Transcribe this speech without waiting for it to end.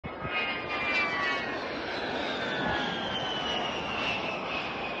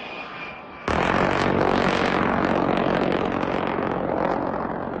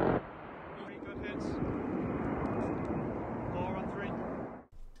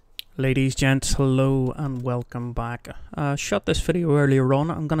Ladies, gents, hello and welcome back. Shot this video earlier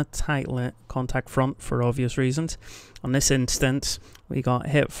on. I'm going to title it Contact Front for obvious reasons. On this instance, we got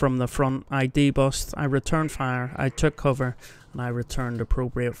hit from the front. I debussed, I returned fire, I took cover, and I returned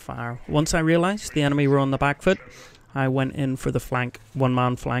appropriate fire. Once I realised the enemy were on the back foot, I went in for the flank.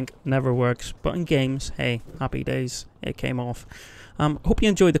 One-man flank, never works, but in games, hey, happy days, it came off. Hope you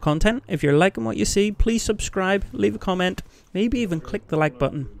enjoyed the content. If you're liking what you see, please subscribe, leave a comment, maybe even click the like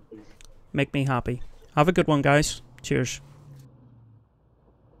button. Make me happy. Have a good one, guys. Cheers.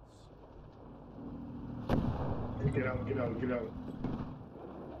 Get out, get out, get out.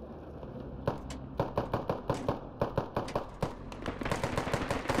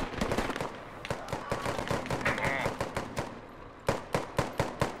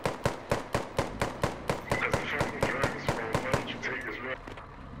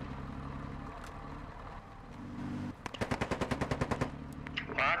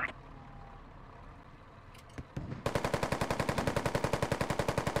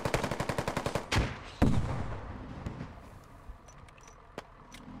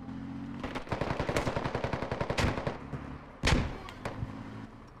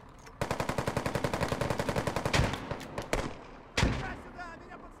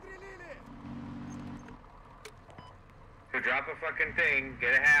 Drop a fucking thing,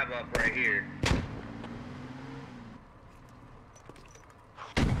 get a hab up right here.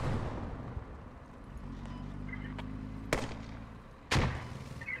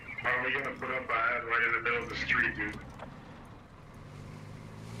 How are we gonna put up a hab right in the middle of the street, dude?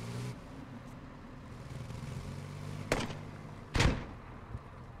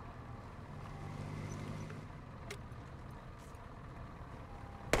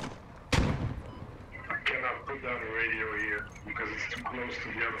 Put down the radio here because it's too close to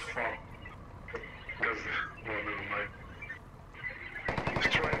the other farm. Because, well, never mind. Let's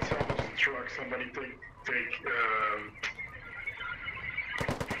try and salvage the truck. Somebody take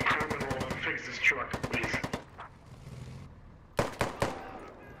criminal and fix this truck, please.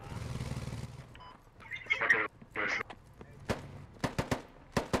 Okay, listen.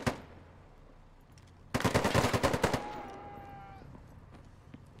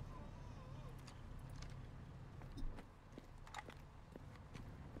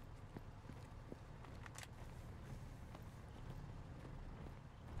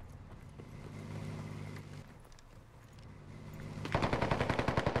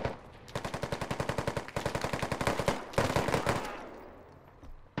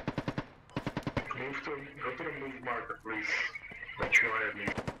 Go to the move marker, please. Let's try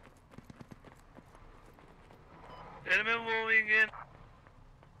it. Enemy moving in.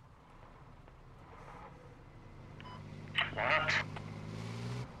 What?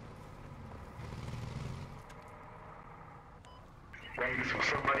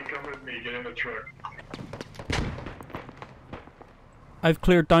 Somebody come with me, get in the truck. I've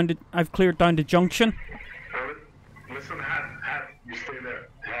cleared down to junction. Listen, Hat, you stay there.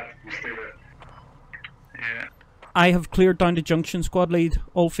 Hat, you stay there. Yeah. I have cleared down to junction, squad lead.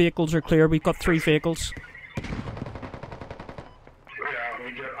 All vehicles are clear. We've got 3 vehicles. Yeah,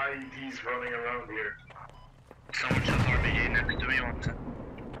 we get IEDs running around here. Someone just RPG next to me, one second.